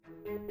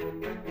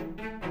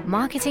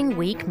Marketing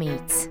Week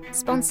Meets,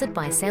 sponsored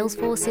by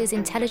Salesforce's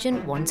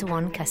intelligent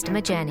one-to-one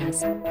customer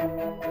journeys,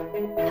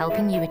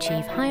 helping you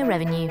achieve higher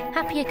revenue,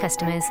 happier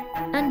customers,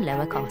 and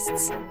lower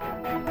costs.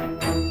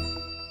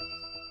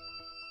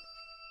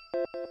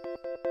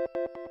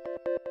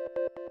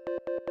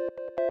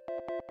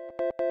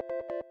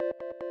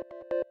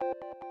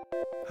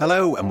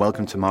 Hello and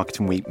welcome to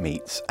Marketing Week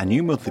Meets, a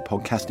new monthly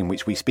podcast in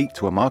which we speak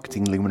to a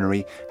marketing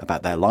luminary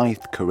about their life,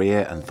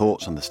 career and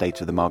thoughts on the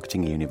state of the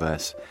marketing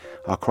universe.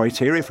 Our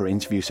criteria for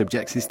interview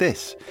subjects is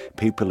this: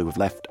 people who have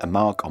left a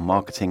mark on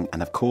marketing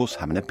and of course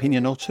have an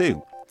opinion or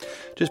two.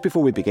 Just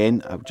before we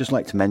begin, I would just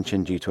like to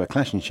mention, due to a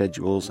clash in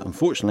schedules,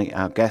 unfortunately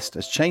our guest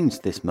has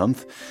changed this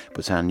month,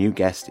 but our new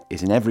guest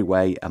is in every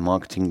way a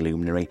marketing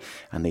luminary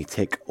and they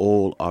tick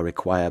all our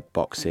required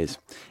boxes.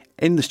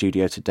 In the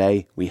studio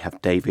today we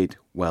have David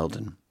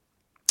Weldon.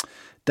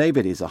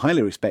 David is a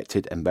highly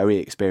respected and very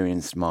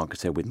experienced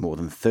marketer with more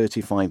than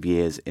 35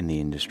 years in the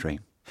industry.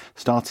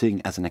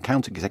 Starting as an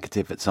account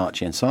executive at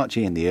Saatchi &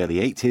 Saatchi in the early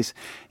 80s,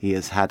 he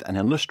has had an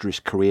illustrious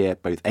career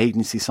both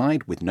agency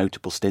side with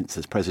notable stints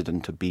as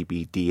president of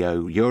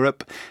BBDO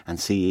Europe and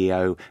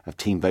CEO of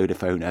Team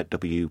Vodafone at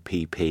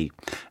WPP,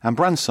 and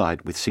brand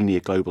side with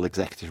senior global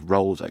executive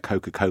roles at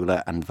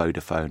Coca-Cola and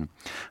Vodafone.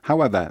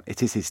 However,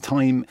 it is his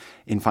time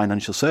in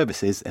financial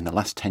services in the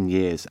last 10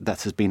 years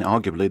that has been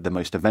arguably the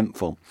most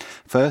eventful.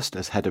 First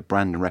as head of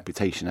brand and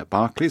reputation at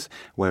Barclays,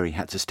 where he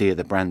had to steer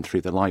the brand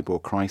through the LIBOR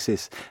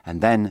crisis, and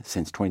then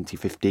since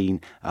 2015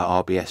 at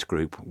RBS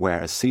Group,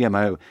 where as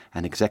CMO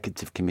and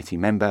executive committee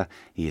member,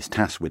 he is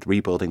tasked with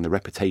rebuilding the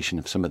reputation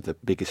of some of the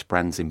biggest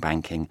brands in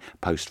banking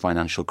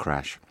post-financial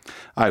crash.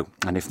 Oh,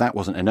 and if that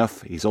wasn't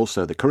enough, he's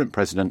also the current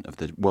president of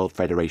the World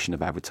Federation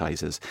of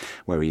Advertisers,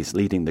 where he is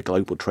leading the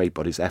global trade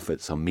body's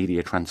efforts on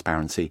media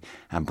transparency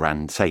and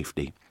brand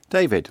safety.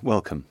 David,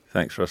 welcome.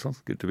 Thanks, Russell.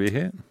 Good to be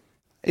here.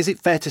 Is it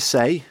fair to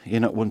say you're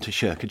not one to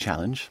shirk a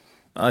challenge?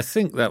 I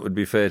think that would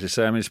be fair to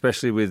say. I mean,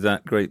 especially with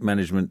that great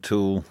management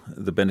tool,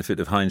 the benefit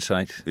of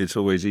hindsight, it's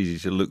always easy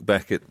to look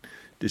back at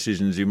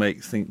decisions you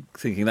make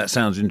thinking that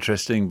sounds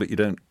interesting, but you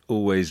don't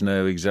always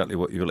know exactly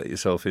what you let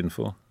yourself in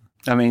for.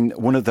 I mean,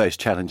 one of those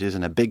challenges,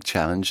 and a big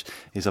challenge,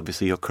 is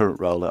obviously your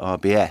current role at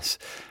RBS.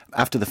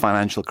 After the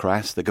financial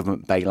crash, the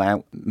government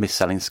bailout,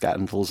 mis-selling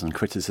scandals and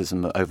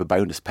criticism over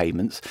bonus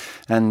payments,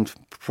 and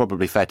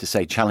probably fair to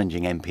say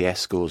challenging NPS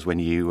scores when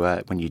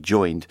you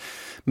joined,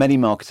 many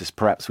marketers,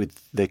 perhaps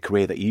with the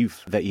career that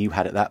you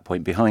had at that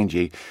point behind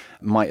you,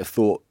 might have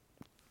thought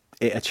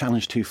it a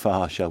challenge too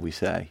far, shall we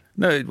say?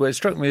 No, it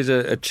struck me as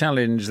a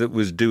challenge that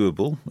was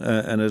doable.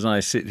 And as I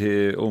sit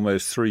here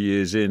almost 3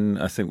 years in,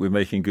 I think we're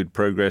making good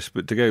progress.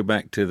 But to go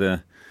back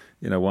to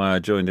why I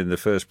joined in the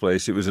first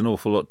place, it was an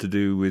awful lot to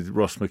do with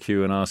Ross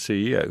McEwan, our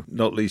CEO,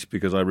 not least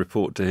because I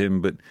report to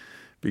him, but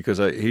because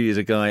he is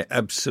a guy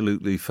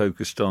absolutely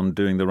focused on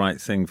doing the right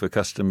thing for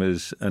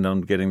customers and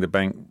on getting the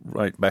bank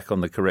right back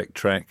on the correct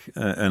track.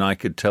 And I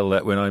could tell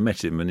that when I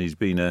met him, and he's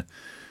been an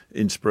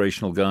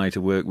inspirational guy to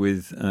work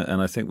with.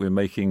 And I think we're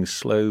making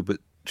slow but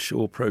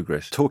sure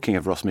progress. Talking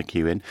of Ross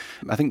McEwan,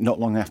 I think not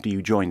long after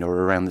you joined, or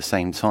around the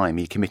same time,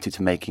 he committed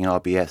to making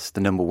RBS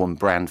the number one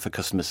brand for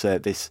customer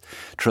service,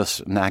 trust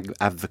and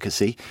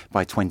advocacy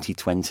by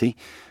 2020,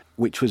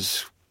 which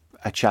was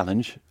a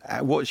challenge.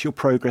 What's your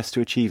progress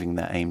to achieving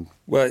that aim?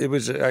 Well, that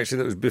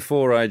was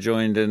before I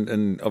joined,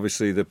 and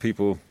obviously the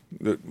people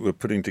that were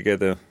putting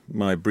together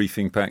my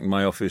briefing pack in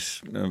my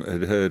office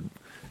had heard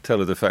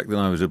tell of the fact that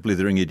I was a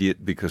blithering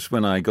idiot, because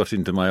when I got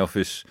into my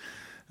office,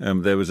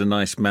 there was a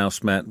nice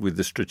mouse mat with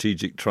the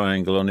strategic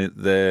triangle on it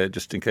there,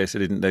 just in case I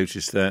didn't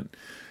notice that.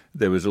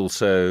 There was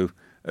also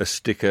a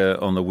sticker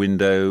on the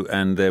window,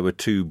 and there were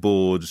two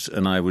boards,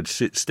 and I would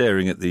sit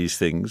staring at these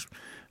things.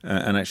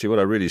 And actually what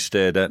I really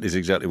stared at is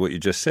exactly what you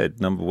just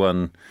said. Number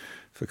one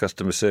for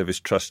customer service,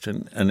 trust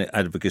and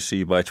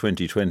advocacy by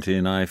 2020.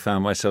 And I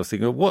found myself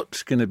thinking, well,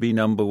 what's going to be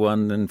number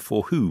one and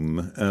for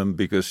whom?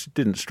 Because it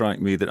didn't strike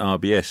me that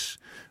RBS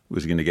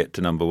was going to get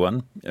to number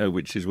one,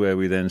 which is where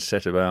we then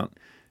set about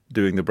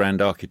doing the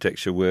brand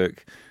architecture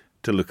work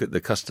to look at the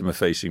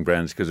customer-facing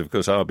brands. Because, of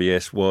course,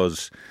 RBS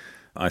was,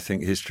 I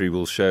think history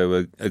will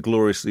show, a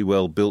gloriously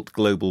well-built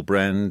global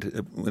brand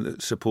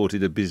that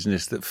supported a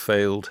business that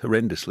failed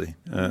horrendously.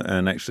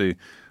 And actually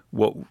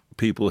what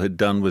people had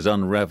done was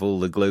unravel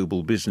the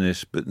global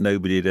business, but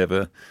nobody had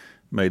ever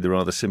made the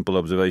rather simple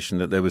observation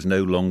that there was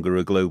no longer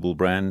a global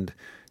brand.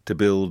 To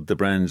build the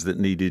brands that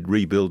needed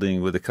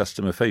rebuilding were the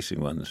customer-facing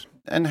ones.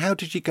 And how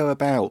did you go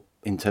about,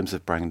 in terms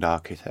of brand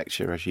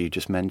architecture, as you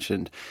just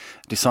mentioned,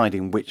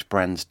 deciding which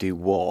brands do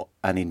what,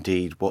 and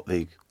indeed what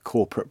the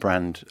corporate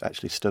brand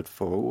actually stood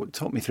for?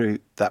 Talk me through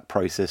that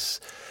process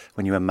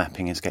when you were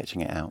mapping and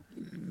sketching it out.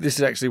 This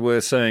is actually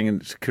worth saying,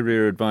 and it's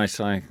career advice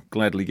I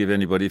gladly give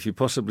anybody. If you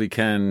possibly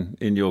can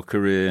in your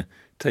career,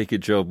 take a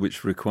job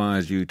which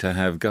requires you to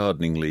have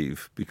gardening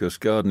leave, because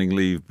gardening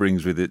leave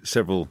brings with it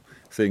several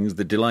things: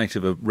 the delight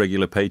of a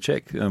regular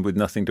paycheck and with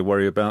nothing to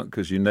worry about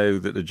because you know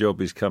that the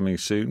job is coming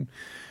soon,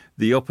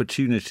 the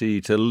opportunity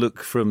to look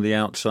from the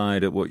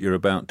outside at what you're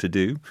about to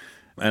do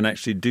and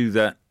actually do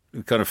that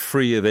kind of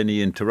free of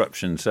any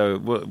interruption. So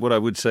what I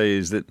would say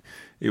is that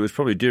it was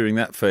probably during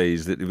that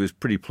phase that it was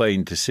pretty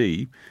plain to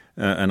see,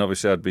 and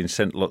obviously I'd been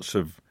sent lots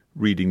of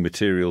reading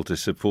material to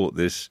support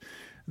this,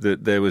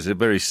 that there was a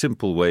very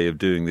simple way of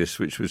doing this,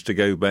 which was to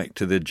go back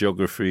to the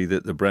geography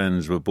that the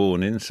brands were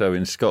born in. So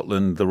in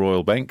Scotland, the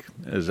Royal Bank,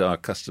 as our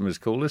customers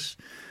call us,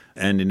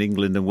 and in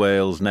England and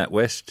Wales,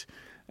 NatWest,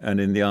 and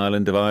in the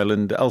island of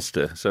Ireland,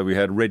 Ulster. So we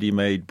had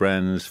ready-made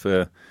brands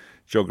for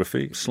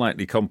geography.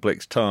 Slightly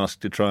complex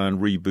task to try and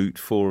reboot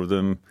 4 of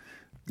them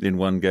in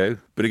one go.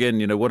 But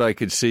again, what I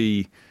could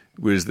see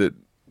was that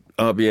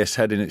RBS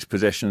had in its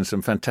possession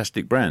some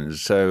fantastic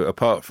brands. So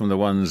apart from the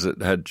ones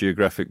that had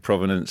geographic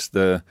provenance,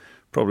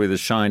 probably the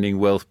shining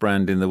wealth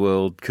brand in the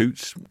world,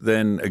 Coutts,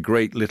 then a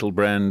great little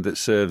brand that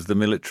serves the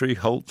military,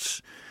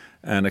 Holtz,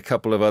 and a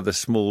couple of other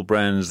small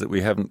brands that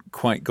we haven't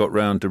quite got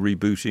round to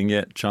rebooting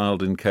yet,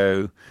 Child &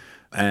 Co.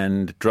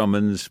 and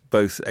Drummond's,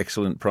 both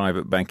excellent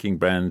private banking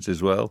brands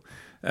as well.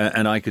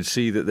 And I could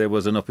see that there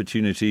was an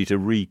opportunity to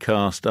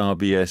recast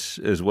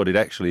RBS as what it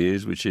actually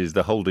is, which is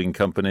the holding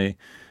company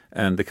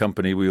and the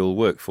company we all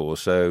work for.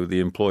 So the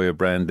employer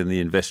brand and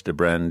the investor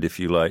brand, if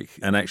you like.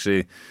 And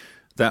actually,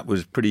 that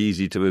was pretty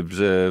easy to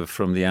observe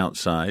from the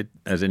outside,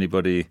 as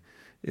anybody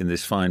in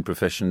this fine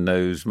profession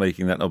knows.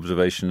 Making that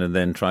observation and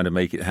then trying to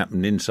make it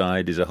happen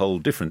inside is a whole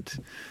different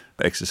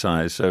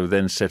exercise. So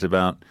then set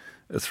about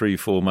a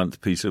 3-4 month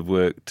piece of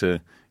work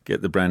to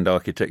get the brand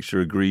architecture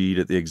agreed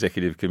at the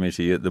executive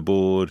committee, at the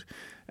board,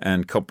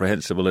 and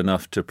comprehensible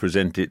enough to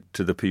present it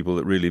to the people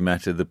that really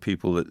matter, the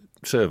people that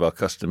serve our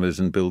customers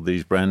and build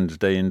these brands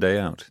day in, day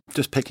out.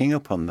 Just picking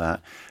up on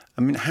that,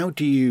 I mean, how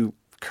do you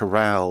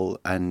corral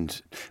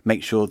and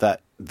make sure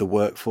that the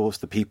workforce,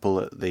 the people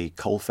at the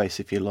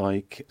coalface, if you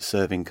like,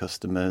 serving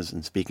customers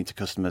and speaking to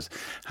customers,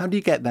 how do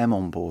you get them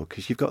on board?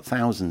 Because you've got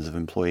thousands of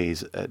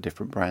employees at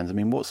different brands. I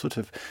mean, what sort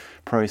of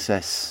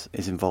process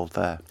is involved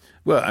there?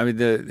 Well, I mean,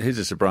 here's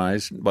a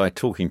surprise. By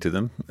talking to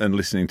them and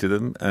listening to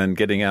them and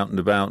getting out and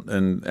about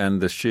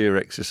and the sheer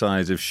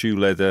exercise of shoe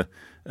leather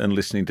and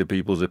listening to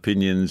people's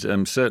opinions,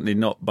 certainly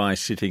not by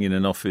sitting in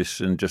an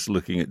office and just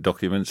looking at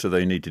documents, so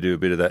they need to do a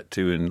bit of that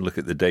too and look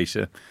at the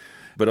data.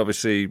 But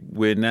obviously,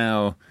 we're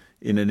now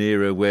in an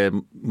era where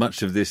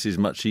much of this is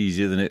much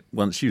easier than it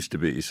once used to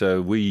be.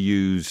 So we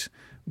use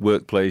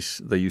Workplace,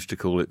 they used to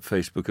call it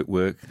Facebook at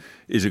Work,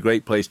 is a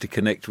great place to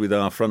connect with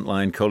our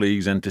frontline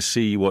colleagues and to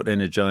see what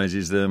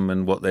energises them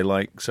and what they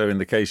like. So in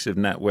the case of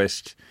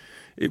NatWest,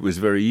 it was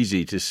very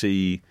easy to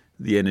see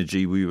the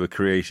energy we were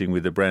creating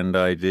with the brand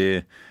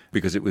idea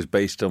because it was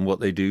based on what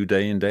they do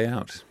day in, day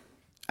out.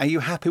 Are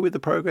you happy with the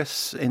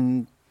progress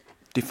in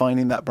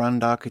defining that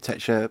brand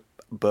architecture,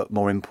 but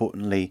more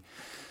importantly,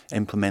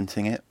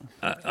 implementing it?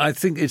 I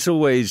think it's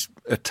always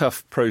a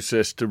tough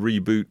process to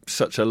reboot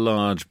such a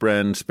large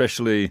brand,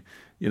 especially,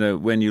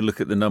 when you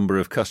look at the number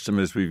of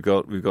customers we've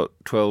got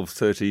 12,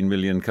 13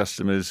 million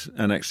customers,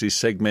 and actually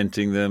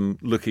segmenting them,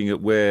 looking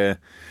at where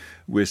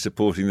we're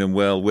supporting them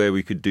well, where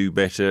we could do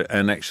better,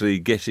 and actually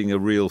getting a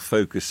real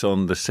focus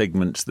on the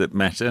segments that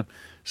matter.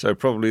 So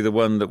probably the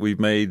one that we've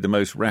made the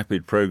most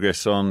rapid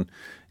progress on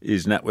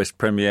is NatWest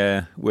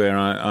Premier, where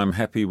I'm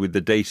happy with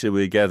the data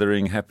we're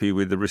gathering, happy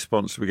with the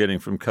response we're getting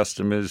from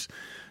customers.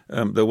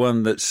 The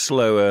one that's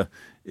slower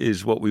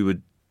is what we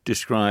would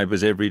describe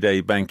as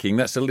everyday banking.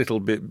 That's a little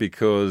bit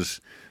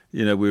because,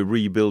 we're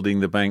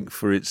rebuilding the bank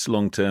for its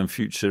long-term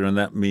future, and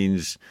that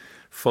means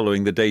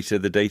following the data.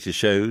 The data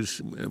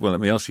shows. Well, let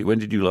me ask you, when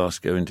did you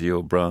last go into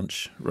your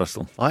branch,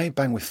 Russell? I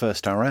bank with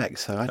First Direct,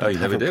 so I don't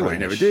have a branch. Well, you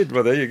never did.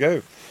 Well, there you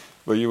go.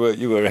 Well,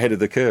 you were ahead of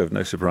the curve,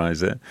 no surprise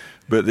there.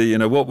 But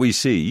what we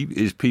see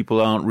is people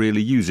aren't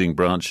really using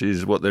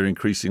branches. What they're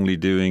increasingly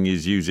doing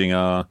is using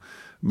our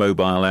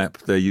mobile app.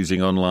 They're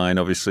using online,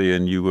 obviously,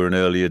 and you were an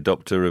early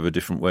adopter of a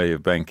different way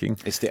of banking.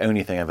 It's the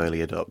only thing I've early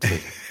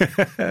adopted.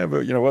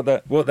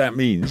 But what that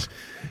means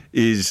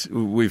is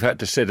we've had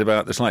to set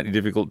about the slightly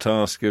difficult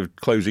task of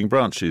closing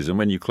branches. And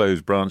when you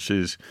close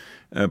branches,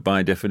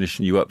 by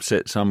definition, you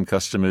upset some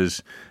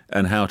customers,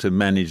 and how to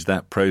manage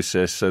that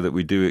process so that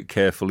we do it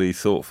carefully,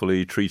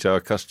 thoughtfully, treat our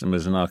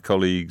customers and our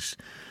colleagues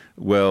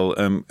well,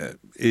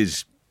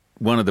 is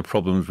one of the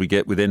problems we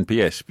get with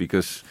NPS,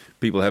 because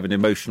people have an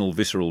emotional,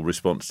 visceral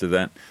response to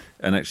that.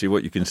 And actually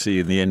what you can see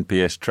in the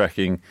NPS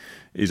tracking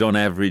is on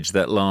average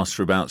that lasts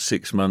for about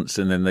 6 months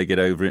and then they get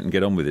over it and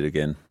get on with it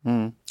again.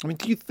 I mean,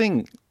 do you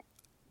think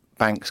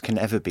banks can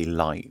ever be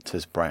liked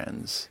as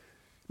brands?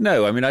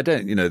 No, I mean, I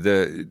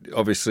don't,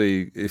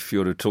 obviously, if you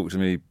were to talk to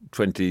me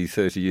 20,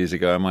 30 years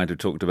ago, I might have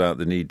talked about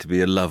the need to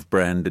be a love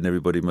brand and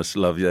everybody must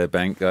love their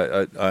bank.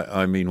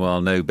 I meanwhile,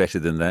 know better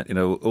than that.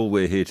 All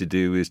we're here to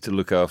do is to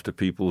look after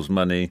people's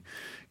money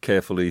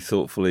carefully,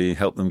 thoughtfully,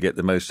 help them get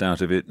the most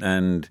out of it.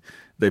 And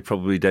they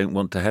probably don't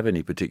want to have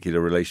any particular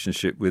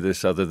relationship with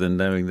us other than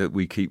knowing that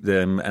we keep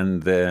them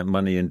and their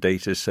money and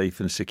data safe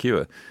and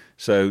secure.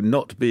 So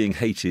not being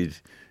hated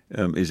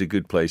is a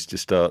good place to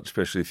start,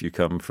 especially if you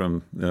come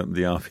from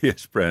the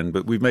RBS brand.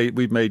 But we've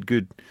made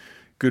good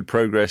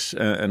progress,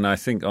 and I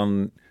think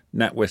on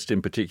NatWest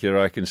in particular,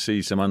 I can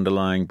see some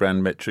underlying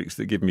brand metrics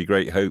that give me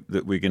great hope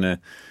that we're going to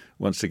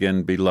once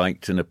again be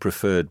liked and a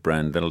preferred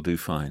brand. That'll do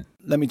fine.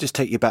 Let me just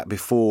take you back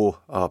before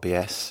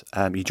RBS.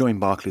 You joined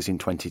Barclays in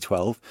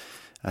 2012,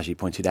 as you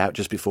pointed out,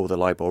 just before the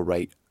LIBOR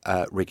rate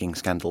rigging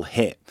scandal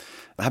hit.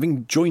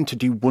 Having joined to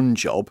do one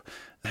job,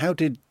 how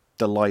did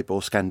the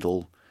LIBOR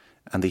scandal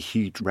and the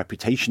huge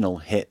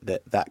reputational hit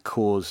that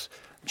caused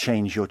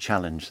change your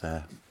challenge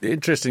there? The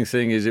interesting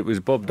thing is it was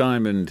Bob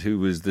Diamond who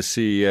was the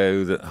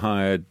CEO that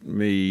hired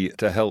me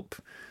to help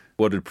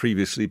what had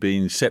previously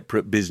been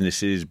separate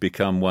businesses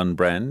become one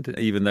brand,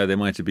 even though they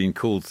might have been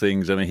called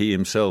things. I mean, he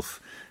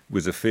himself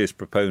was a fierce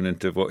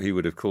proponent of what he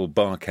would have called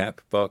BarCap,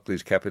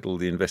 Barclays Capital,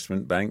 the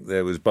investment bank.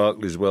 There was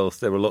Barclays Wealth.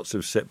 There were lots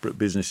of separate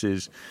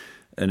businesses.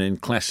 And in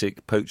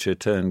classic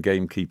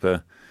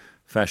poacher-turned-gamekeeper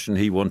fashion,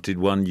 he wanted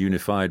one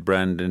unified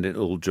brand and it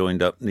all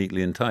joined up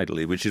neatly and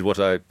tidily, which is what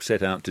I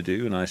set out to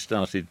do. And I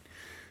started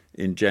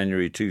in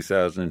January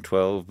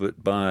 2012.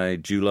 But by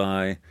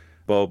July,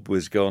 Bob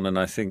was gone. And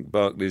I think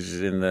Barclays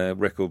is in their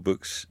record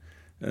books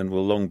and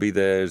will long be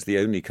there as the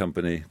only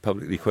company,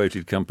 publicly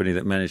quoted company,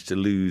 that managed to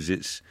lose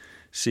its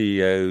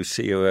CEO,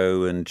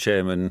 COO and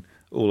chairman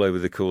all over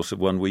the course of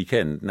one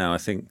weekend. Now, I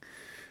think,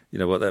 you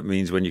know, what that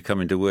means when you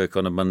come into work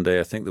on a Monday,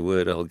 I think the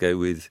word I'll go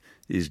with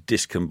is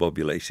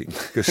discombobulating.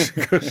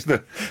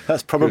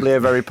 That's probably a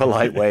very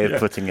polite way of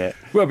putting it.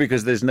 Well,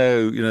 because there's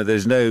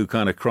no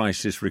kind of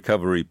crisis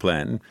recovery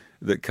plan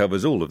that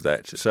covers all of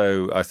that.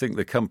 So I think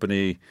the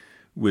company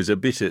was a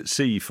bit at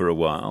sea for a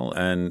while.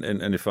 And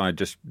if I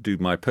just do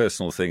my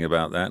personal thing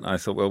about that, I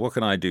thought, well, what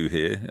can I do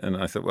here? And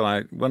I thought,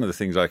 well, one of the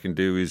things I can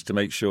do is to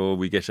make sure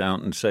we get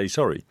out and say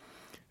sorry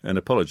and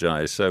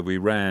apologise. So we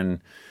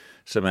ran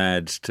some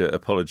ads to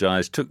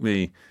apologise. Took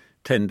me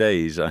 10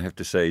 days, I have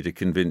to say, to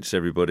convince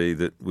everybody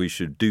that we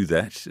should do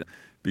that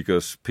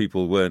because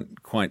people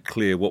weren't quite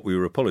clear what we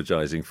were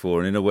apologising for.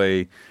 And in a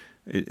way,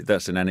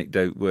 that's an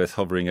anecdote worth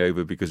hovering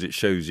over because it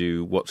shows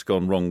you what's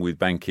gone wrong with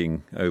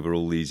banking over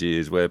all these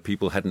years, where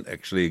people hadn't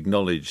actually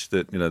acknowledged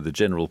that, you know, the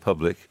general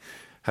public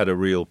had a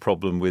real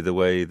problem with the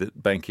way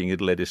that banking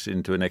had led us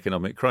into an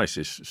economic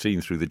crisis,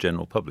 seen through the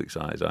general public's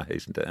eyes, I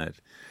hasten to add.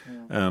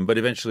 Yeah. But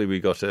eventually we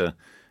got an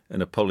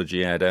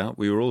apology ad out.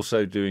 We were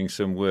also doing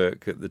some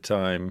work at the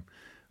time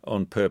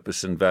on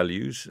purpose and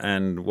values,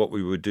 and what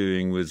we were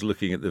doing was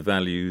looking at the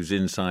values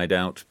inside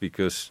out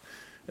because,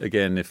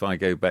 again, if I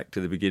go back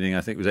to the beginning,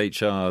 I think it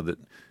was HR that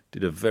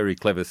did a very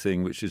clever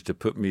thing, which is to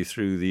put me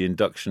through the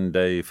induction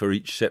day for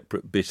each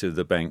separate bit of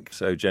the bank.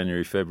 So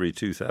January, February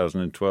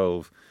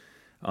 2012,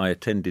 I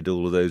attended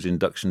all of those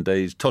induction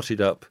days,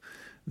 totted up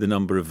the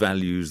number of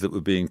values that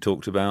were being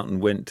talked about and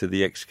went to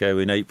the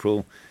Exco in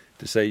April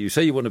to say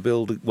you want to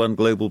build one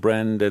global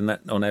brand and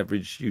that on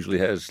average usually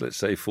has, let's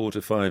say, 4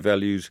 to 5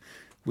 values.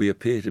 We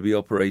appear to be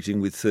operating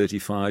with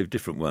 35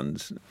 different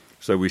ones.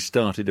 So we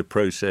started a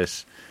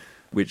process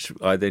which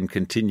I then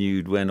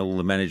continued when all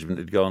the management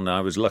had gone.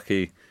 I was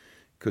lucky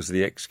because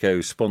the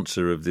Exco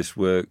sponsor of this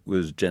work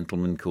was a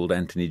gentleman called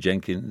Anthony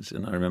Jenkins.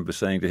 And I remember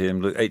saying to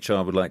him, look,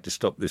 HR would like to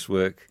stop this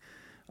work.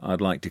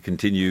 I'd like to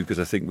continue because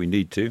I think we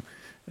need to.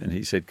 And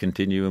he said,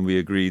 continue. And we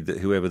agreed that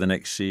whoever the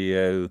next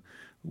CEO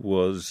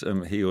was,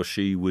 he or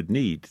she would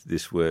need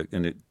this work.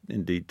 And it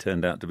indeed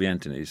turned out to be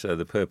Anthony. So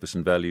the purpose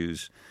and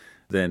values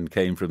then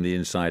came from the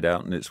inside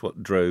out. And it's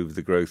what drove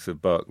the growth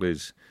of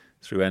Barclays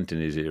through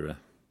Anthony's era.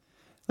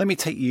 Let me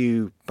take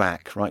you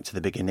back right to the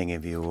beginning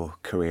of your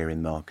career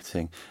in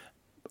marketing.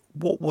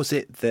 What was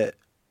it that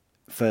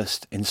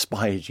first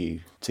inspired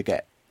you to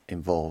get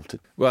involved?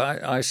 Well,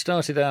 I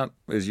started out,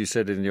 as you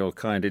said in your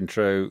kind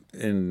intro,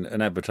 in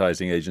an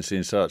advertising agency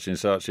in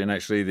Saatchi &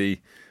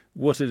 actually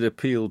what had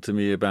appealed to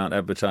me about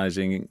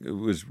advertising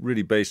was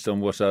really based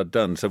on what I'd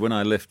done. So when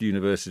I left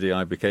university,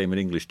 I became an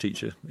English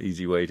teacher,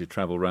 easy way to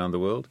travel around the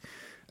world.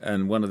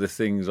 And one of the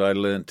things I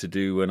learnt to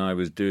do when I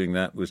was doing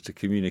that was to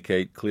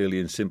communicate clearly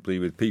and simply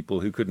with people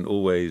who couldn't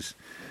always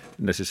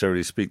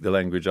necessarily speak the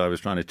language I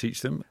was trying to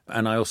teach them.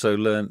 And I also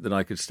learnt that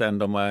I could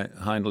stand on my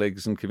hind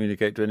legs and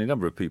communicate to any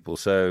number of people.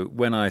 So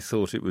when I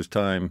thought it was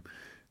time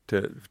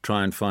to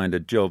try and find a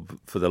job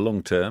for the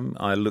long term,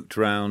 I looked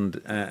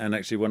around and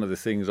actually one of the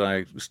things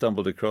I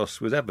stumbled across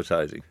was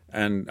advertising.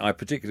 And I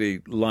particularly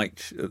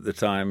liked at the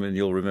time, and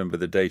you'll remember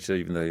the data,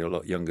 even though you're a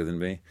lot younger than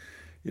me,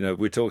 you know,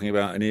 we're talking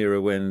about an era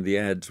when the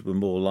ads were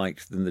more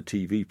liked than the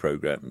TV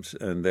programs,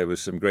 and there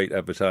was some great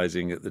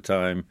advertising at the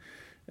time.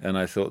 And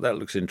I thought, that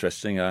looks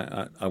interesting.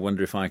 I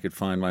wonder if I could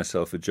find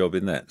myself a job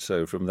in that.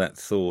 So from that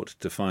thought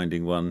to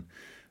finding one,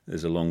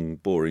 there's a long,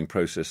 boring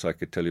process I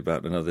could tell you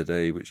about another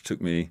day, which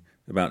took me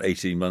about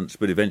 18 months.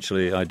 But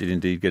eventually I did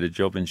indeed get a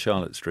job in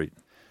Charlotte Street.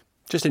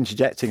 Just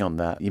interjecting on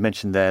that, you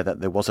mentioned there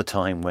that there was a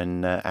time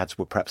when ads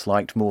were perhaps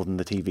liked more than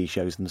the TV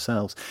shows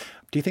themselves.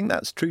 Do you think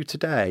that's true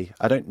today?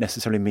 I don't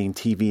necessarily mean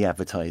TV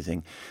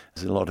advertising.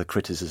 There's a lot of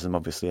criticism,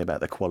 obviously, about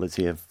the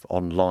quality of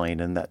online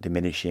and that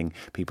diminishing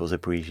people's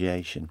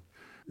appreciation.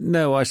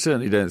 No, I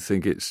certainly don't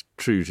think it's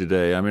true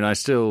today. I mean, I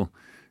still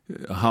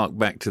hark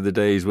back to the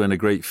days when a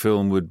great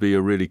film would be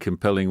a really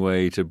compelling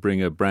way to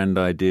bring a brand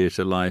idea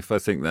to life. I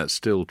think that's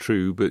still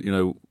true, but,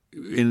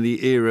 in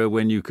the era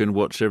when you can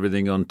watch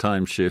everything on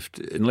time shift,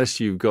 unless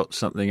you've got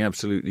something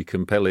absolutely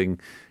compelling,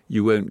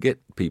 you won't get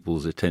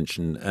people's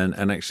attention.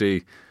 And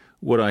actually,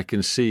 what I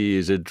can see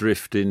is a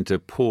drift into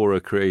poorer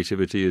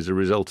creativity as a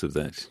result of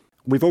that.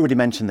 We've already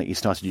mentioned that you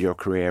started your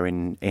career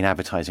in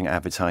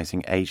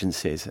advertising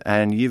agencies,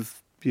 and you've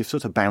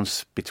sort of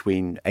bounced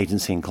between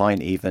agency and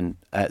client even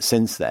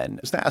since then.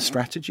 Is that a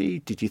strategy?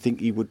 Did you think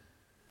you were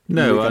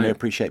going to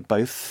appreciate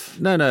both?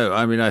 No.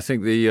 I mean, I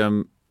think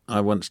I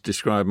once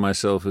described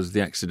myself as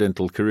the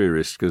accidental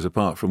careerist, because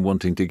apart from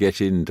wanting to get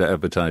into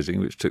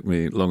advertising, which took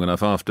me long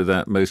enough after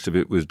that, most of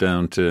it was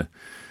down to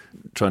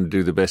trying to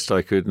do the best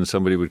I could, and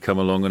somebody would come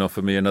along and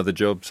offer me another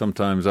job.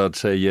 Sometimes I'd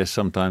say yes,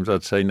 sometimes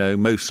I'd say no.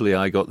 Mostly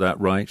I got that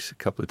right. A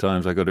couple of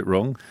times I got it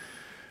wrong.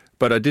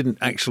 But I didn't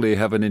actually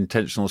have an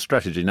intentional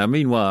strategy. Now,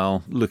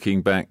 meanwhile,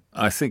 looking back,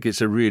 I think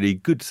it's a really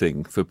good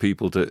thing for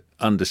people to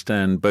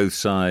understand both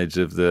sides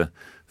of the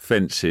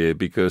fence here,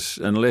 because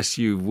unless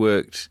you've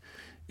worked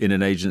in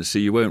an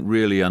agency, you won't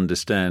really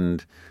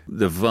understand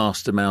the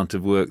vast amount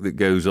of work that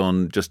goes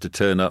on just to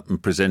turn up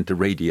and present a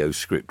radio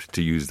script,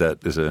 to use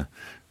that as a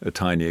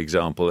tiny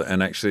example.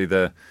 And actually,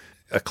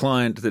 a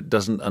client that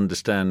doesn't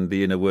understand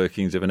the inner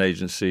workings of an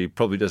agency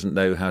probably doesn't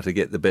know how to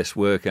get the best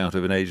work out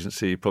of an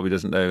agency, probably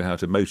doesn't know how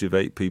to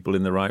motivate people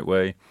in the right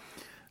way.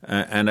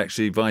 And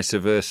actually, vice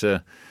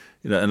versa,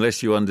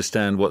 unless you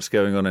understand what's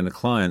going on in a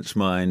client's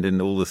mind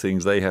and all the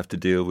things they have to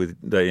deal with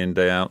day in,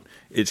 day out,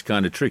 it's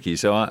kind of tricky.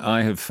 So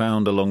I have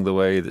found along the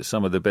way that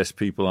some of the best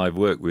people I've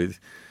worked with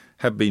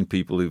have been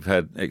people who've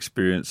had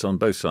experience on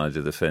both sides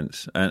of the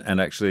fence.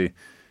 And actually,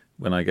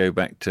 when I go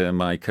back to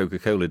my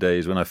Coca-Cola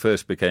days, when I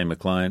first became a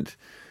client,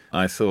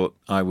 I thought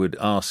I would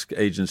ask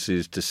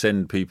agencies to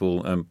send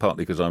people,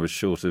 partly because I was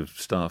short of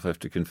staff, I have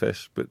to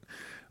confess, but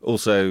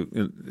also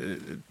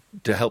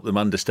to help them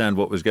understand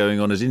what was going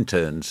on as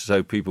interns.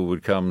 So people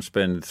would come,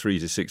 spend 3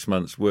 to 6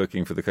 months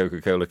working for the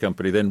Coca-Cola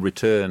company, then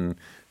return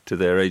to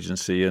their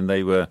agency, and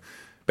they were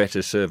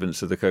better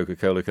servants of the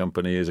Coca-Cola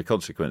company as a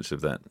consequence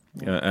of that.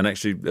 And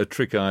actually, a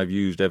trick I've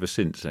used ever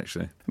since,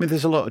 actually. I mean,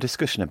 there's a lot of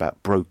discussion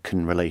about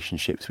broken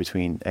relationships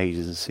between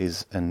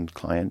agencies and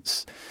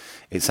clients.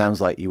 It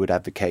sounds like you would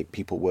advocate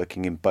people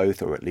working in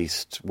both, or at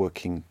least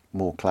working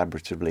more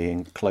collaboratively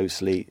and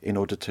closely in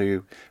order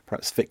to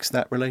perhaps fix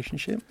that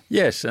relationship?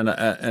 Yes, and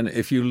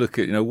if you look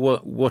at,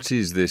 what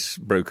is this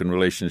broken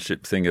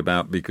relationship thing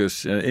about?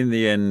 Because in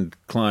the end,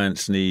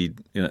 clients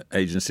need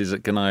agencies.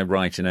 Can I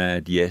write an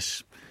ad?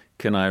 Yes.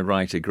 Can I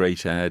write a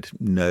great ad?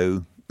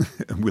 No.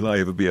 Will I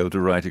ever be able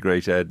to write a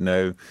great ad?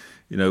 No.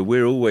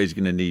 We're always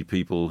going to need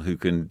people who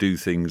can do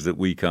things that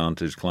we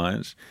can't as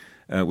clients,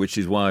 which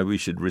is why we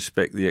should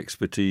respect the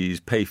expertise,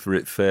 pay for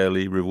it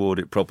fairly, reward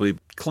it properly.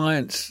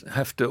 Clients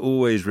have to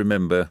always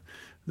remember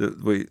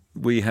that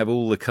we have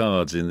all the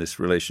cards in this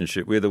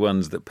relationship. We're the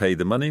ones that pay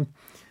the money.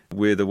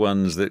 We're the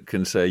ones that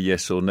can say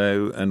yes or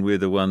no, and we're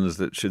the ones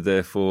that should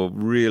therefore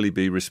really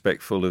be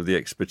respectful of the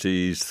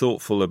expertise,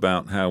 thoughtful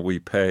about how we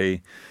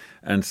pay,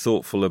 and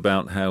thoughtful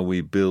about how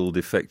we build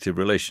effective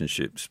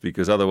relationships,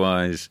 because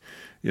otherwise,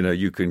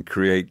 you can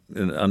create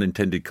an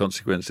unintended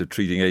consequence of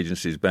treating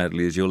agencies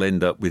badly, as you'll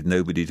end up with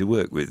nobody to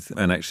work with.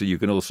 And actually,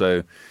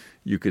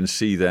 you can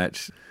see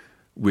that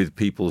with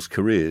people's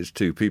careers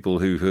too. People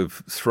who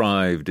have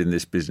thrived in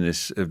this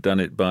business have done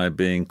it by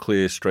being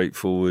clear,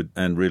 straightforward,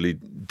 and really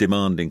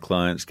demanding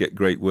clients get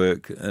great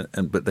work,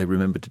 but they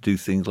remember to do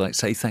things like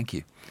say thank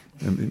you.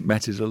 And it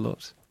matters a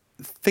lot.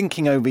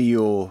 Thinking over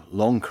your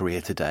long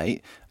career to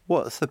date,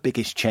 what's the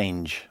biggest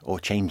change or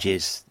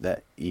changes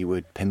that you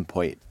would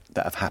pinpoint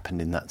that have happened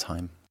in that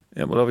time?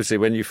 Yeah, well, obviously,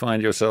 when you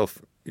find yourself,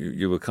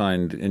 you were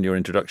kind in your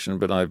introduction,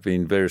 but I've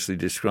been variously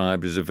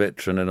described as a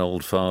veteran, an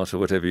old fart, or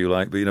whatever you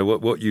like. But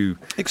what you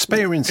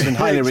experienced and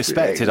highly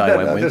respected, I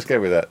went with. Let's go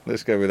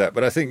with that.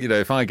 But I think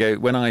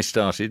when I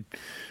started,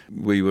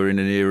 we were in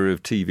an era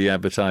of TV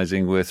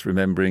advertising worth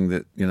remembering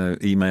that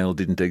email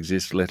didn't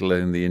exist, let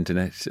alone the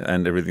internet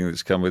and everything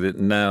that's come with it.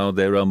 Now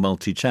there are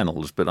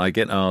multi-channels, but I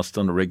get asked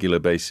on a regular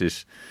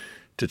basis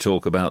to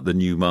talk about the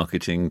new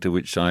marketing, to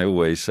which I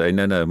always say,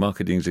 no,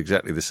 marketing's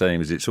exactly the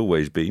same as it's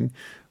always been.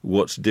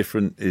 What's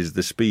different is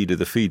the speed of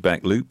the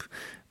feedback loop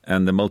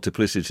and the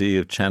multiplicity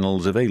of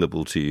channels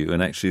available to you.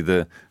 And actually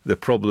the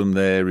problem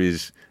there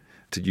is,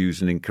 to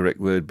use an incorrect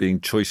word, being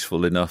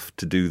choiceful enough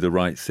to do the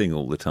right thing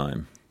all the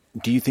time.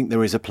 Do you think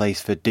there is a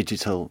place for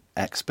digital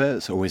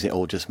experts, or is it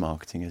all just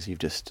marketing, as you've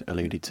just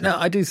alluded to? No,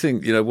 I do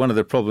think, one of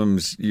the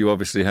problems you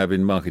obviously have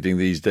in marketing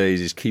these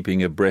days is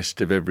keeping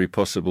abreast of every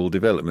possible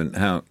development.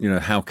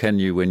 How can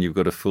you, when you've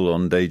got a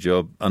full-on day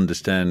job,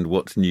 understand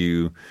what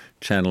new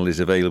channel is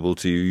available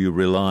to you? You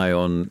rely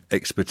on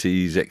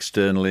expertise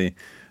externally,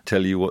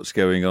 tell you what's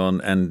going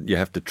on, and you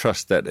have to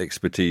trust that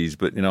expertise.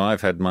 But,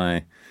 I've had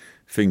my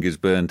fingers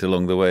burnt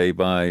along the way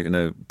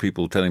by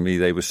people telling me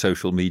they were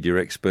social media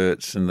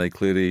experts, and they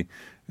clearly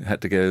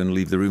had to go and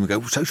leave the room and go,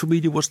 social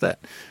media, what's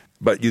that?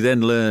 But you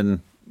then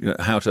learn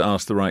how to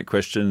ask the right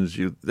questions.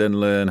 You then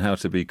learn how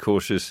to be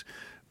cautious.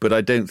 But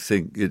I don't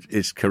think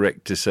it's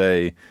correct to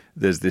say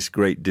there's this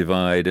great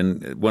divide.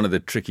 And one of the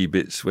tricky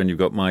bits when you've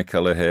got my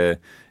colour hair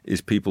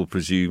is people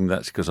presume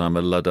that's because I'm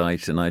a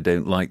Luddite and I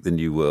don't like the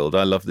new world.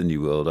 I love the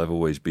new world. I've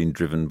always been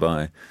driven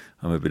by,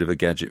 I'm a bit of a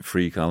gadget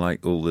freak. I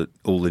like all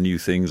the new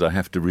things. I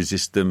have to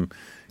resist them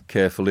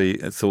carefully,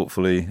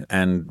 thoughtfully,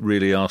 and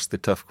really ask the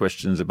tough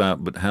questions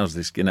about, but how's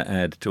this going to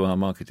add to our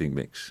marketing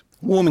mix?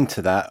 Warming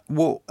to that,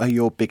 what are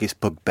your biggest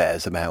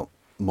bugbears about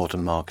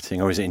modern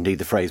marketing, or is it indeed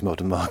the phrase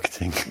modern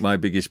marketing? My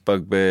biggest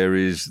bugbear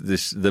is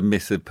the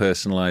myth of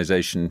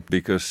personalisation,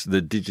 because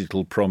the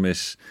digital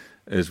promise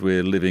as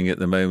we're living at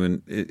the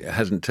moment, it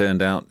hasn't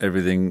turned out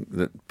everything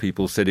that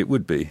people said it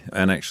would be.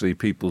 And actually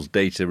people's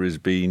data is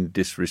being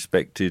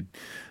disrespected.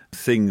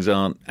 Things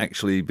aren't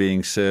actually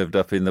being served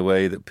up in the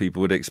way that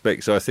people would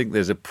expect. So I think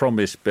there's a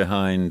promise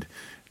behind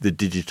the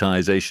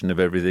digitisation of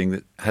everything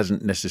that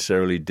hasn't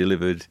necessarily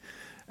delivered.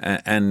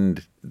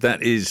 And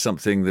that is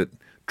something that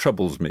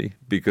troubles me,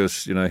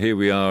 because, here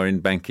we are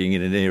in banking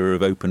in an era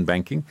of open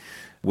banking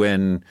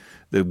when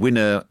the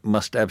winner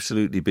must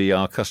absolutely be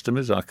our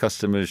customers. Our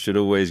customers should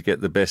always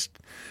get the best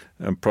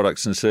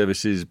products and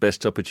services,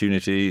 best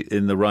opportunity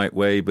in the right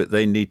way, but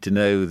they need to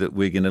know that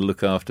we're going to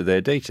look after their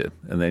data,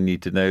 and they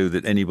need to know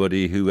that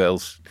anybody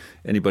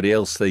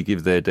else they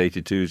give their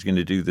data to is going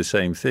to do the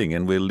same thing.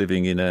 And we're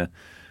living in a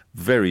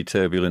very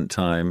turbulent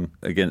time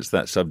against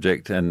that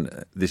subject,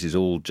 and this is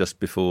all just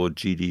before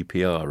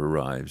GDPR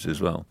arrives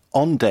as well.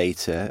 On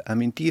data,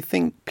 do you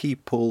think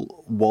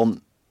people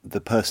want the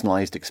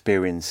personalised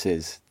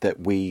experiences that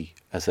we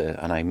as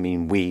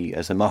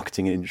a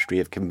marketing industry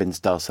have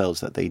convinced ourselves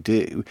that they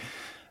do?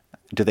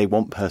 Do they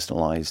want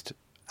personalised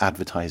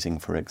advertising,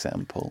 for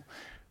example?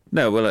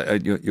 No, well,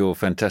 your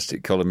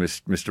fantastic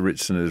columnist, Mr.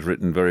 Ritson, has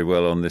written very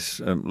well on this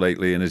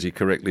lately, and as he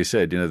correctly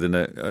said,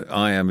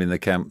 I am in the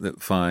camp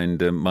that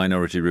find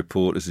Minority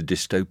Report as a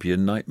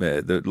dystopian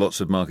nightmare. That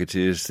lots of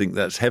marketeers think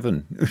that's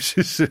heaven, which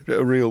is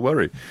a real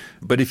worry.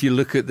 But if you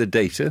look at the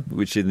data,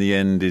 which in the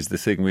end is the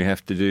thing we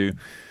have to do,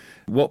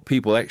 what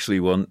people actually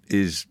want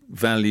is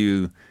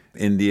value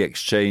in the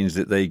exchange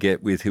that they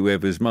get with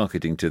whoever's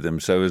marketing to them.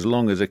 So as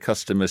long as a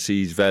customer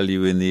sees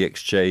value in the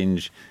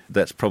exchange,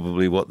 that's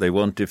probably what they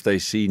want. If they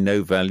see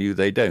no value,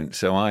 they don't.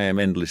 So I am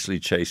endlessly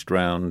chased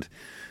round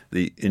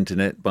the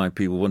internet by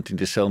people wanting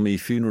to sell me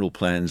funeral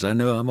plans. I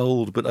know I'm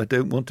old, but I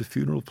don't want a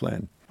funeral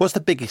plan. What's the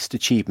biggest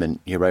achievement,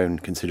 your own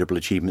considerable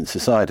achievements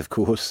aside, of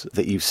course,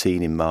 that you've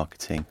seen in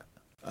marketing?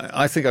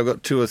 I think I've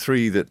got two or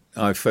three that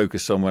I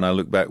focus on when I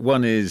look back.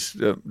 One is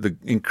the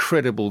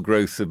incredible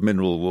growth of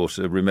mineral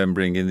water,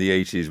 remembering in the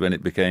 80s when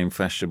it became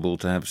fashionable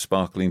to have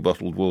sparkling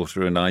bottled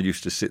water, and I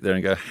used to sit there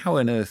and go, how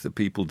on earth are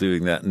people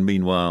doing that? And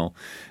meanwhile,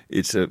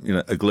 it's a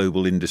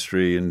global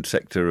industry and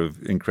sector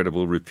of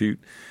incredible repute.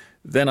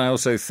 Then I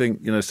also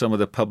think, some of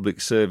the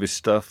public service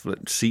stuff,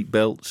 like seat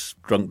belts,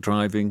 drunk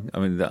driving.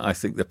 I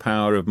think the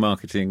power of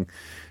marketing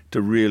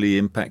to really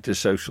impact a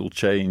social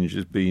change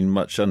has been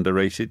much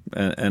underrated.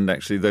 And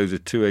actually those are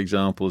two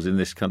examples in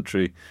this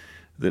country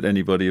that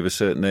anybody of a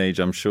certain age,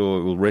 I'm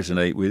sure, will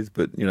resonate with.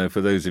 But, for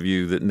those of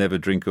you that never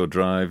drink or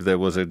drive, there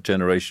was a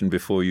generation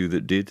before you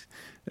that did.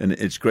 And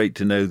it's great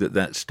to know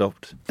that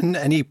stopped. And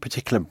any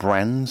particular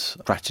brands,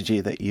 strategy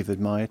that you've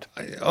admired?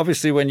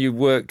 Obviously, when you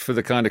worked for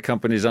the kind of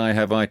companies I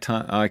have,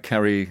 I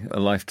carry a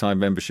lifetime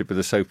membership of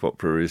the soap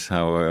opera, is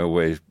how I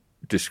always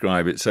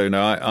describe it. So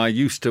now I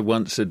used to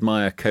once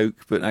admire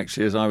Coke, but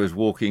actually as I was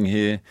walking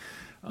here,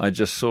 I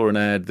just saw an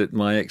ad that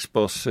my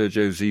ex-boss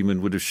Sergio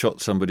Zeman would have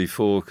shot somebody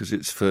for, because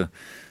it's for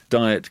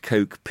Diet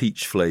Coke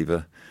peach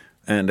flavour.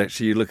 And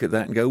actually you look at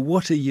that and go,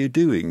 what are you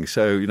doing?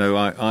 So,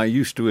 I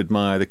used to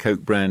admire the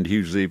Coke brand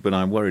hugely, but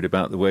I'm worried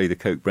about the way the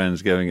Coke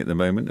brand's going at the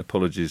moment.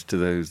 Apologies to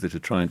those that are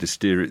trying to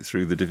steer it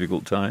through the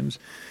difficult times.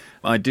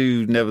 I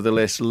do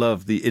nevertheless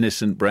love the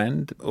Innocent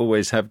brand,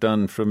 always have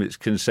done from its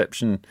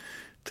conception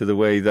to the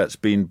way that's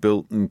been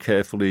built and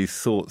carefully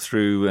thought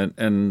through,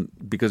 and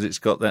because it's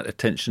got that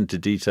attention to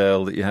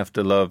detail that you have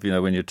to love,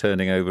 when you're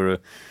turning over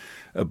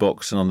a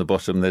box and on the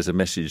bottom there's a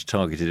message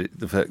targeted at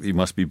the fact that you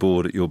must be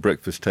bored at your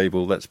breakfast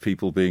table. That's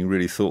people being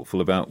really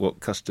thoughtful about what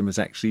customers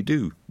actually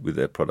do with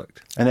their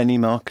product. And any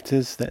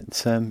marketers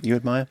that you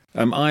admire?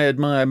 I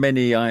admire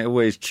many. I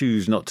always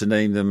choose not to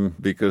name them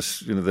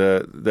because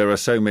there are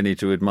so many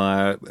to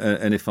admire,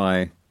 and if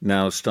I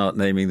now start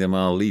naming them,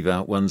 I'll leave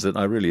out ones that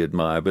I really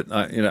admire. But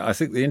I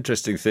think the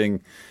interesting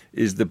thing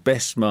is the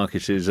best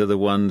marketers are the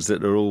ones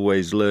that are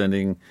always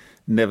learning,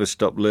 never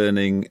stop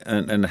learning,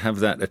 and have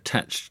that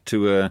attached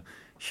to a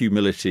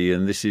humility.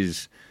 And this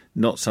is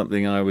not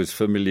something I was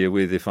familiar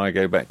with if I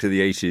go back to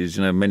the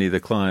 80s. Many of the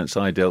clients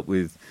I dealt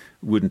with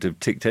wouldn't have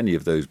ticked any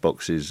of those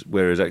boxes,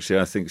 whereas actually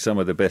I think some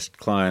of the best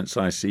clients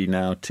I see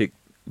now tick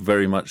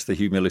very much the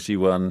humility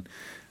one,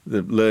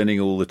 the learning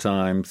all the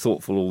time,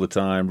 thoughtful all the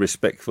time,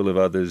 respectful of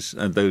others,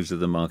 and those are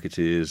the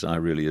marketeers I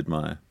really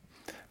admire.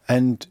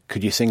 And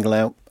could you single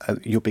out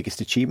your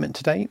biggest achievement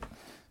to date?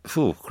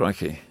 Oh,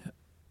 crikey.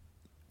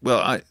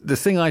 Well, the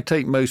thing I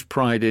take most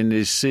pride in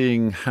is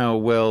seeing how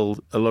well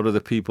a lot of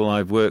the people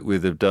I've worked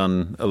with have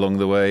done along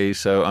the way.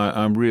 So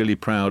I'm really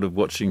proud of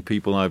watching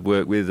people I've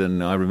worked with,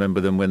 and I remember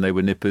them when they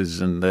were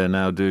nippers, and they're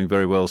now doing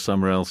very well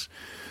somewhere else.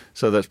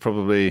 So that's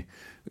probably,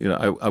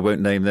 I won't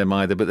name them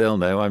either, but they'll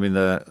know. I mean,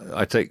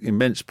 I take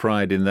immense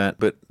pride in that.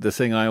 But the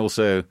thing I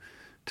also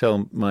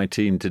tell my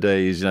team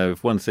today is,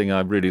 if one thing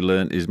I've really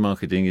learned is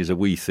marketing is a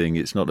we thing,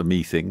 it's not a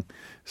me thing.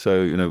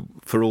 So,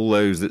 for all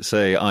those that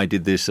say I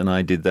did this and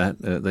I did that,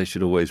 they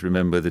should always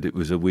remember that it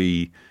was a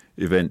we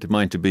event. It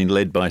might have been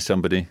led by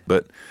somebody,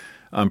 but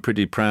I'm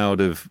pretty proud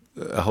of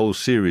a whole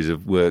series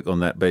of work on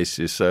that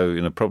basis.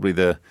 So, probably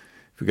if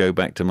we go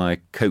back to my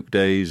Coke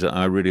days,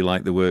 I really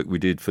like the work we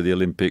did for the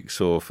Olympics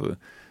or for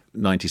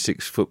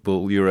 96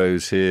 football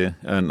Euros here.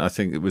 And I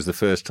think it was the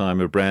first time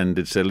a brand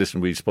had said,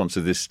 listen, we sponsor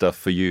this stuff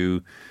for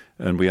you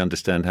and we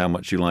understand how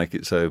much you like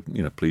it. So,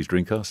 please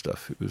drink our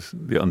stuff. It was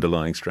the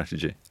underlying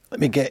strategy. Let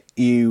me get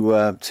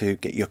you to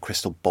get your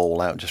crystal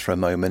ball out just for a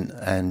moment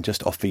and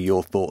just offer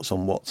your thoughts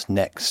on what's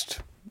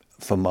next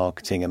for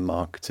marketing and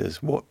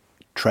marketers. What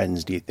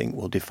trends do you think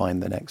will define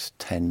the next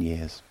 10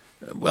 years?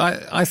 Well,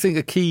 I think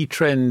a key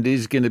trend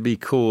is going to be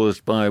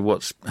caused by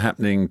what's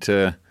happening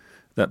to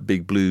that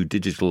big blue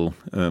digital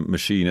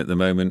machine at the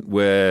moment,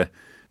 where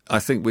I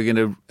think we're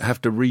going to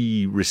have to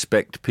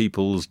respect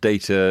people's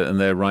data and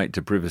their right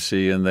to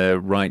privacy and their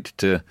right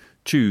to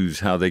choose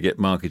how they get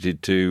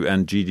marketed to,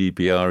 and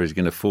GDPR is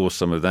going to force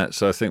some of that.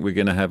 So I think we're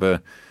going to have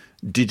a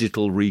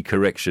digital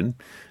recorrection.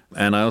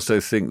 And I also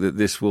think that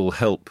this will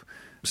help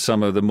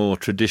some of the more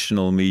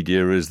traditional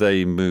media as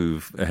they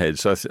move ahead.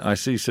 So I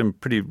see some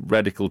pretty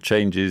radical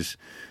changes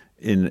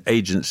in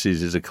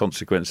agencies as a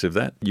consequence of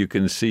that. You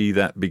can see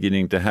that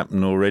beginning to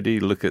happen already.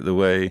 Look at the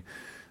way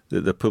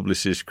that the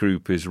Publicis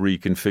Group is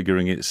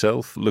reconfiguring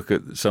itself. Look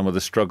at some of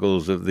the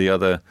struggles of the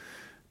other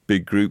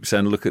big groups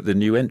and look at the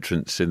new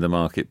entrants in the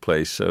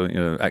marketplace. So,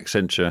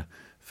 Accenture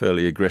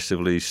fairly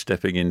aggressively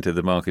stepping into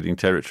the marketing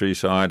territory.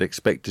 So I'd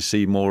expect to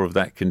see more of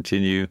that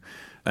continue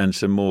and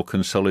some more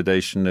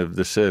consolidation of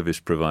the service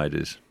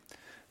providers.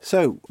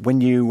 So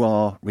when you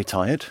are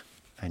retired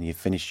and you've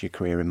finished your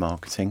career in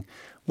marketing,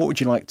 what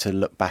would you like to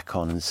look back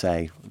on and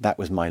say, that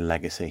was my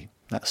legacy?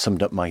 That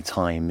summed up my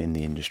time in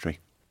the industry?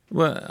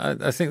 Well,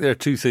 I think there are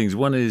two things.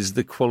 One is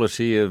the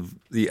quality of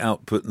the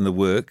output and the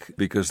work,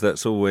 because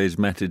that's always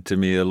mattered to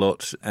me a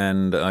lot.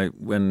 And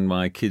when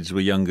my kids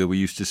were younger, we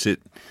used to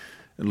sit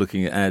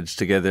looking at ads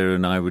together,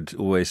 and I would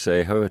always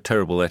say, how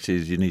terrible that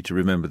is. You need to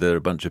remember there are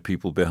a bunch of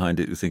people behind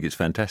it who think it's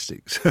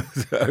fantastic. So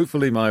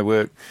hopefully my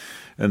work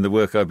and the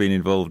work I've been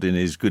involved in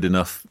is good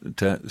enough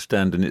to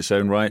stand in its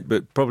own right.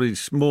 But probably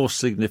more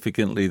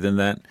significantly than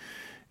that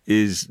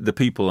is the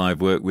people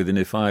I've worked with, and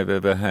if I've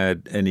ever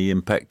had any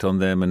impact on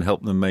them and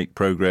helped them make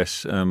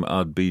progress,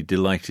 I'd be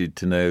delighted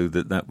to know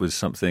that that was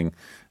something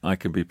I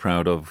can be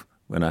proud of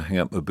when I hang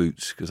up my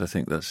boots, because I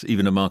think that's,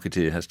 even a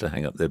marketeer has to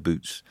hang up their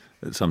boots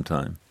at some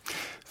time.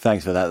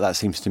 Thanks for that. That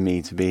seems to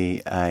me to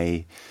be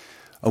a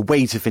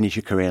way to finish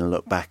your career and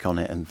look back on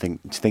it and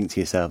think to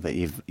yourself that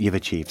you've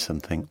achieved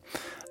something.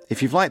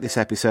 If you've liked this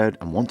episode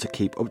and want to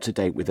keep up to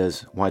date with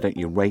us, why don't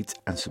you rate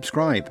and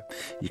subscribe?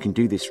 You can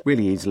do this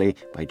really easily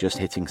by just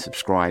hitting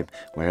subscribe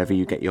wherever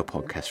you get your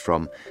podcast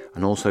from.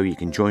 And also you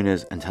can join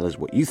us and tell us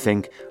what you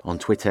think on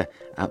Twitter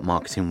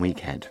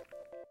 @MarketingWeekHead.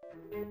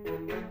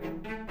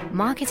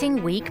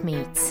 Marketing Week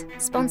Meets,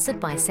 sponsored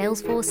by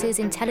Salesforce's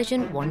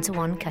intelligent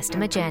one-to-one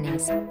customer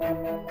journeys,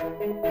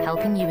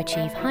 helping you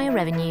achieve higher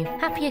revenue,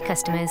 happier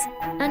customers,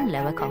 and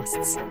lower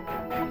costs.